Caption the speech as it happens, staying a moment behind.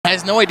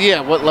has no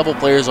idea what level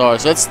players are,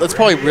 so that's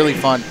probably really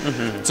fun. So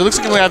it looks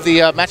like we're going to have the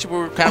matchup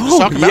we're kind of just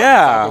talking about,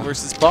 Falco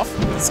versus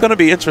Puff. It's going to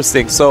be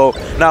interesting. So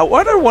now,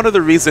 what are one of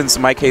the reasons,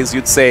 in my case,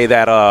 you'd say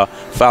that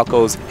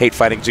Falcos hate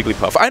fighting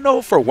Jigglypuff? I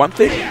know for one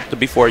thing,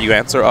 before you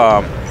answer,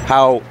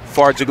 how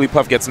far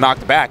Jigglypuff gets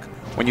knocked back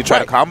when you try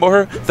to combo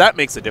her. That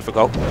makes it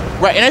difficult.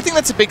 Right, and I think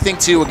that's a big thing,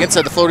 too, against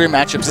the floater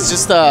matchups. It's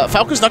just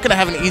Falco's not going to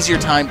have an easier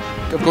time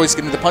of going to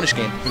get into the punish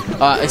game,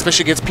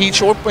 especially against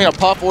Peach or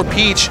Puff or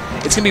Peach.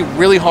 It's going to be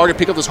really hard to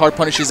pick up those hard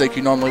punishes like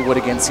you normally would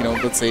against,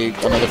 let's say,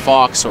 another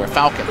Fox or a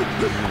Falcon.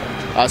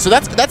 So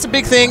that's a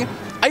big thing.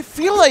 I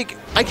feel like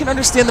I can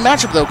understand the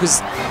matchup, though,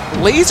 because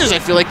lasers, I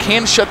feel like,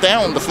 can shut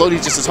down the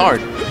floaties just as hard.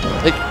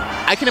 Like,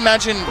 I can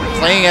imagine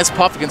playing as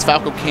Puff against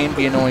Falco can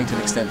be annoying to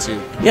an extent, too.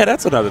 Yeah,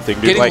 that's another thing,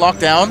 dude. Getting locked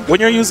down. When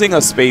you're using a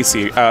a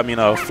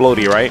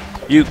floaty, right,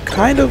 you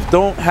kind of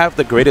don't have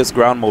the greatest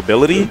ground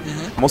mobility.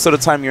 Most of the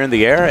time you're in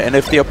the air, and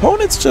if the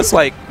opponent's just,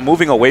 like,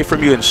 moving away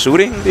from you and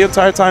shooting the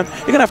entire time,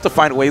 you're going to have to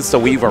find ways to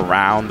weave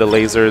around the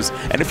lasers.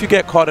 And if you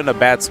get caught in a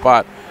bad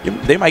spot,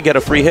 they might get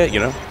a free hit,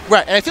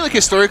 Right, and I feel like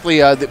historically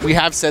that we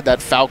have said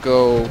that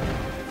Falco,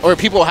 or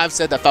people have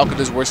said that Falco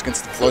does worse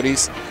against the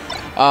floaties.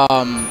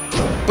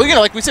 But,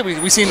 like we said,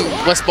 we've seen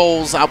West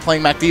Bowls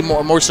outplaying MacD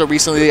more so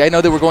recently. I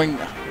know they were going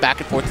back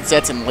and forth in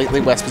sets, and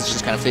lately West was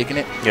just kind of faking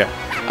it. Yeah.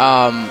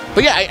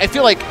 But yeah, I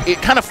feel like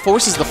it kind of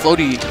forces the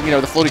floaty,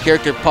 the floaty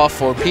character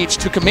Puff or Peach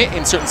to commit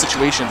in certain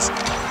situations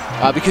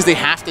because they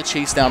have to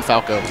chase down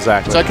Falco.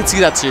 Exactly. So I can see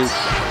that too.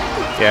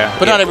 Yeah.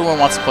 But not everyone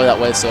wants to play that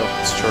way, so.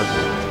 It's true.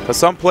 Because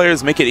some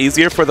players make it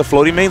easier for the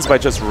floaty mains by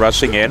just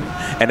rushing in,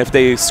 and if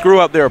they screw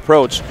up their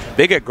approach,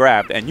 they get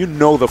grabbed, and the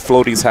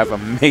floaties have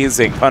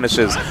amazing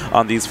punishes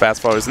on these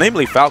fast followers,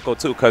 namely Falco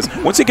too, because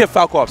once you get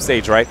Falco off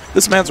stage, right,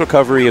 this man's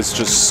recovery is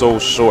just so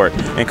short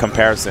in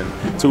comparison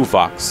to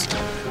Fox.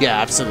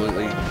 Yeah,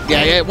 absolutely.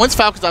 Yeah. Once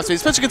Falco's off stage,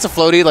 especially against a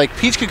floaty, like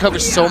Peach can cover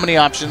so many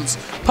options.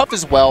 Puff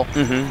as well.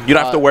 You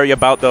don't have to worry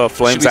about the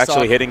flames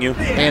actually hitting you.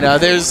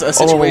 And there's a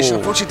situation.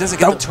 Unfortunately, doesn't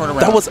get the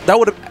turnaround. That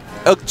would have.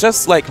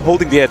 Just like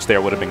holding the edge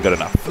there would have been good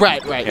enough.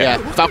 Right, yeah.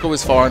 Falco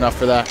was far enough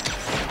for that.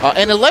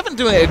 And 11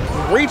 doing a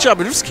great job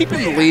of just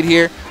keeping the lead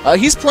here.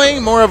 He's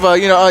playing more of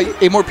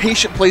a more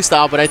patient play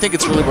style, but I think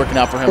it's really working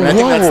out for him. And I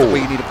think that's the way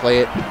you need to play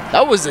it.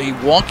 That was a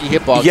wonky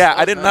hitbox. Yeah,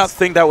 I did not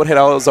think that would hit.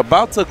 I was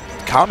about to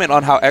comment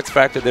on how X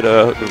Factor did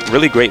a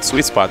really great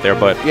sweet spot there,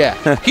 but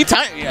yeah, he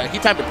timed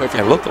it perfectly.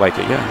 It looked like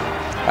it,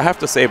 yeah. I have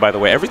to say, by the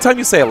way, every time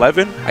you say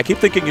 11, I keep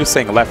thinking you're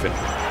saying 11.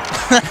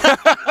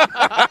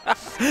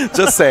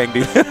 Just saying,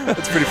 dude.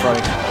 That's pretty funny.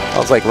 I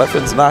was like,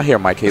 Leffen's not here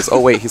in my case. Oh,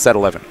 wait, he said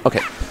 11. Okay.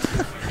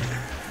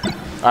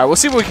 All right, we'll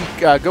see if we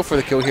can go for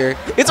the kill here.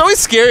 It's always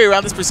scary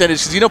around this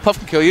percentage because Puff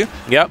can kill you.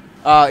 Yep.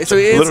 So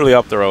it's literally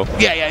up the row.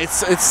 Yeah,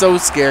 it's so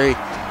scary.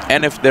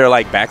 And if they're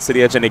like back to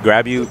the edge and they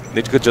grab you,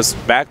 they could just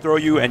back throw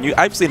you. And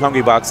I've seen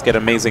Hungrybox get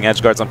amazing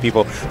edge guards on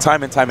people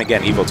time and time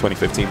again, Evo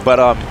 2015. But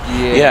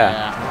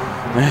yeah.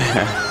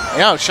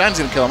 Shine's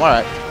gonna kill him. All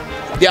right.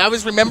 Yeah, I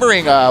was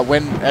remembering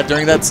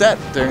during that set,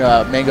 during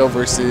Mango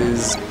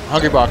versus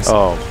Hungrybox.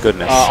 Oh,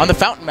 goodness. On the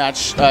fountain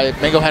match,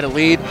 Mango had a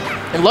lead.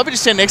 And Lovey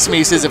just standing next to me,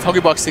 he says if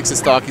Hungrybox takes his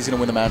stock, he's going to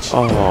win the match.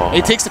 Oh. And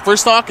he takes the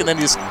first stock, and then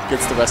he just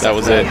gets the rest of it. That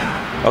was it.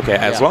 Okay,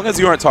 as long as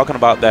you aren't talking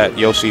about that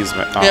Yoshi's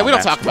yeah, we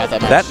don't talk about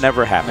that match. That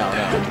never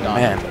happened. No.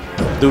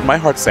 Man, dude, my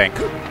heart sank.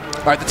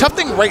 All right, the tough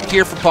thing right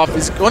here for Puff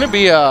is going to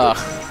be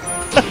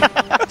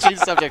change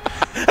the subject.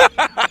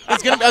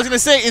 I was gonna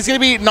say it's gonna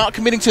be not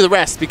committing to the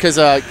rest because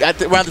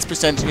around this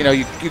percent,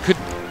 you could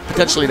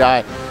potentially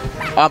die.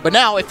 But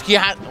now if he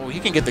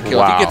can get the kill.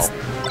 Wow. If he gets,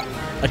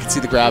 I can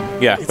see the grab.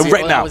 Yeah,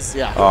 right now.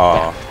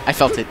 I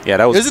felt it. Yeah,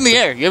 that was. It was in the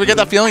air. You ever get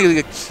that feeling?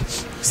 You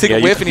stick a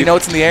whiff and you know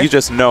it's in the air. You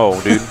just know,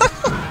 dude.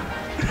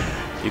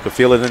 You can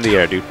feel it in the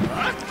air, dude.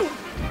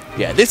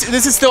 Yeah, this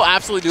is still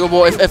absolutely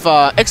doable. If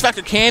X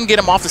Factor can get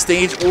him off the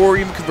stage or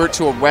even convert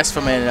to a rest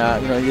from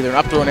an either an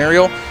up throw or an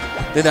aerial,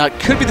 then that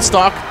could be the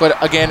stock. But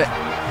again,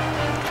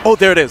 oh,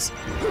 there it is.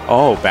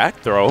 Oh, back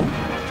throw.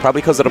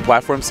 Probably because of the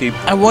platforms.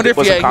 I wonder if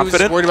wasn't he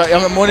confident. was worried about.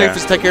 I'm wondering if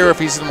it's tech error or if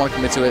he doesn't want to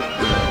commit to it.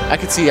 I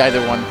could see either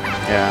one.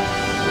 Yeah.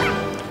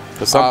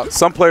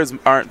 Some players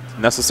aren't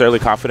necessarily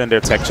confident in their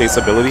tech chase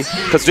ability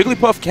because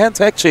Jigglypuff can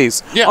tech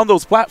chase on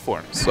those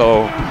platforms,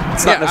 so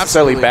it's not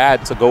necessarily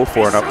bad to go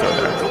for an up throw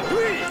there.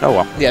 Oh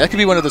well. Yeah, that could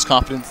be one of those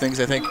confidence things,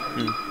 I think.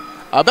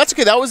 That's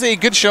okay. That was a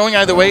good showing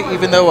either way,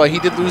 even though he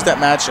did lose that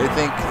match. I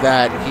think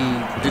that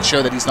he did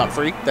show that he's not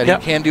free, that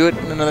he can do it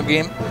in another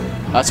game.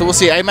 So we'll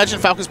see. I imagine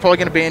Falco's probably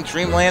going to ban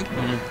Dreamland.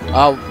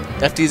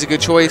 FD is a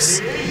good choice.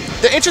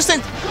 The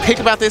interesting pick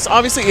about this,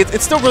 obviously,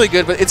 it's still really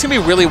good, but it's going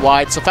to be really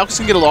wide, so Falco's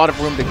going to get a lot of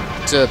room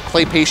to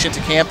play patient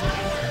to camp.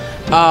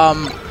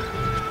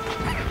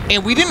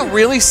 And we didn't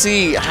really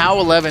see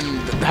how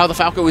the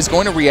Falco is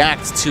going to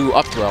react to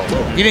up throw.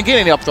 He didn't get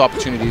any up throw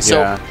opportunities.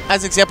 So,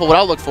 as an example, what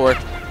I'll look for,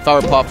 if I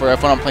were Puff or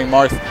if I'm playing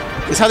Marth,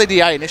 is how they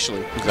DI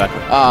initially.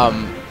 Exactly.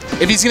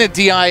 If he's going to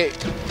DI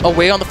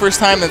away on the first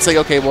time, then it's like,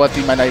 okay, well,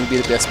 FD might not even be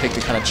the best pick to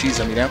kind of cheese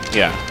him, you know?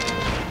 Yeah.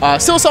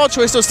 Still a solid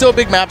choice, though. Still a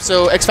big map,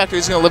 so X Factor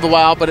is going to live a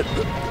while, but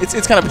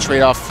it's kind of a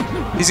trade-off.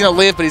 He's going to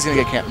live, but he's going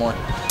to get camped more.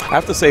 I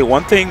have to say,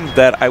 one thing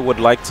that I would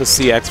like to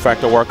see X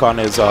Factor work on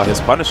is his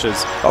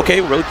punishes.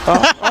 Okay, really? All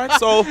right,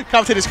 so...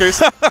 Commentator's curse.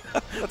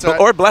 That's all right.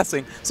 Or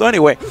blessing. So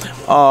anyway,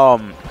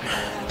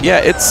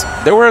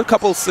 yeah, there were a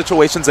couple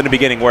situations in the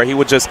beginning where he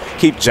would just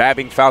keep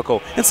jabbing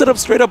Falco instead of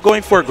straight up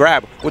going for a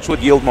grab, which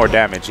would yield more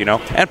damage, you know,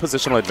 and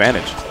positional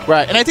advantage.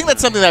 Right, and I think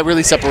that's something that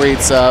really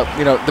separates,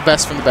 you know, the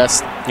best from the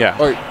best. Yeah.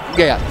 Or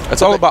yeah.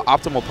 It's all about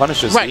optimal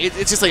punishes. Right.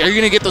 It's just like, are you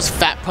going to get those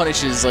fat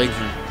punishes? Like,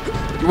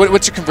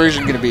 what's your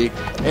conversion going to be?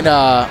 And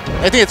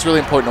I think it's really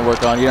important to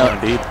work on. You know,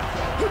 indeed.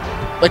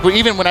 Like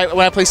even when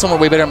I play someone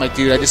way better, I'm like,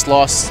 dude, I just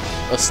lost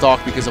a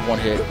stock because of one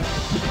hit.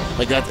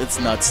 Like it's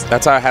nuts.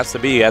 That's how it has to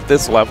be at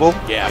this level.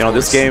 Yeah. You know,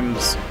 this game,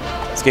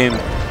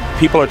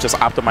 people are just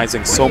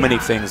optimizing so many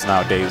things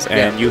nowadays,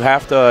 and you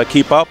have to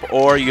keep up,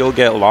 or you'll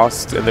get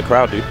lost in the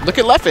crowd, dude. Look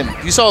at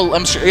Leffen. You saw,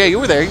 I'm sure, yeah, you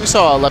were there. You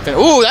saw Leffen.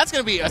 Ooh, that's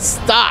gonna be a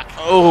stock.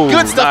 Oh,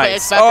 good stuff by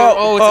X Factor.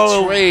 Oh, it's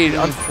a trade.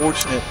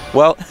 Unfortunate.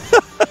 Well,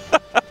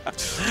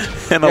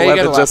 and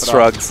 11 just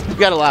shrugs. You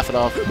gotta laugh it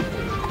off.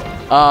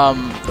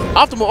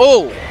 Optimal.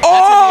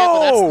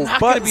 Oh, that's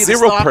but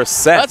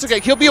 0%. That's okay.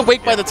 He'll be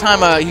awake by the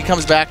time he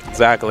comes back.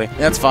 Exactly.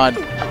 That's fine.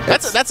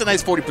 That's a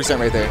nice 40%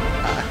 right there.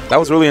 That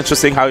was really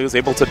interesting how he was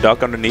able to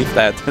duck underneath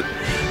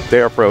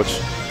their approach.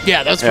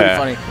 Yeah, that was pretty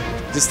funny.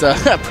 Just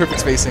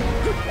perfect spacing.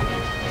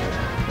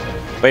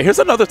 But here's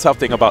another tough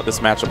thing about this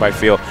matchup, I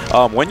feel.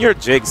 When you're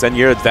Jigs and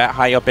you're that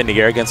high up in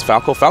the air against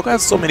Falco, Falco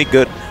has so many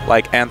good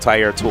like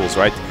anti-air tools,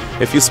 right?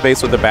 If you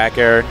space with the back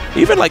air,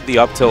 even like the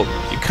up tilt,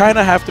 you kind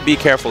of have to be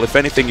careful. If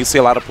anything, you see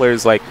a lot of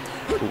players like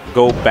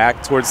go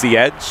back towards the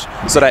edge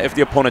so that if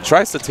the opponent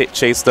tries to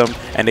chase them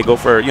and they go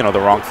for, you know, the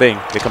wrong thing,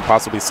 they can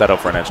possibly set up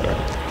for an edge guard.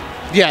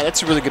 Yeah,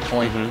 that's a really good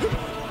point.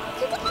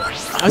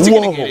 How's he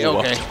going to get it?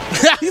 Okay.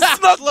 He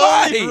snuck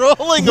by.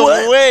 Rolling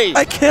away.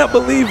 I can't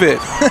believe it.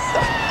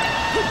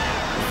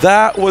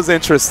 That was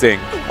interesting.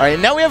 All right,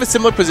 now we have a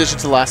similar position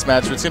to the last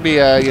match. Where it's going to be,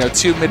 you know,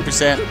 2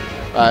 mid%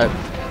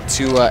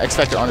 to X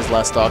Factor on his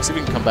last stock. See if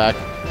he can come back.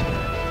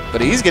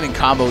 But he's getting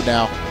comboed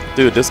now.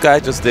 Dude, this guy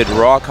just did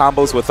raw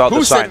combos without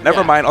the shine.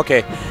 Never mind.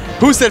 Okay.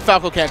 Who said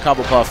Falco can't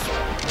combo Puff?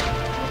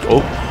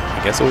 Oh,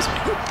 I guess it was me.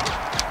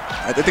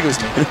 I think it was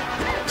me.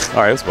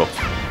 All right, it was both.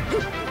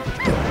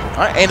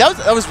 All right, and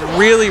that was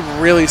really,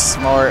 really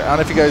smart. I don't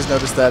know if you guys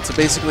noticed that. So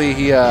basically,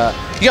 he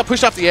got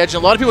pushed off the edge,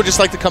 and a lot of people just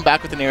like to come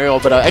back with an aerial,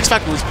 but X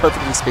Factor was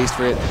perfectly spaced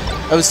for it.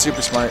 That was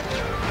super smart.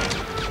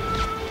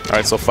 All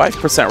right, so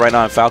 5% right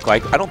now on Falco. I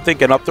don't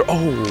think an up throw.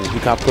 Oh, he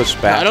got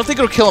pushed back. I don't think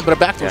it'll kill him, but a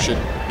back throw should.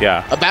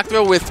 Yeah. A back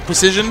throw with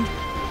precision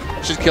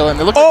should kill him.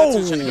 It looks like that's what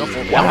he's trying to go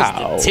for. Wow.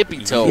 That was the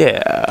tippy toe.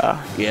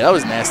 Yeah. Yeah, that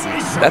was nasty.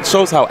 That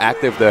shows how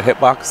active the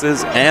hitbox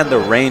is and the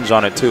range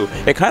on it, too.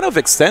 It kind of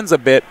extends a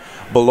bit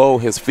below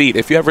his feet.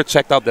 If you ever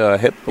checked out the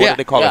hip, what do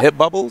they call it, hip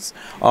bubbles?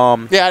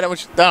 Yeah, I don't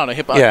know. The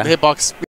hitbox.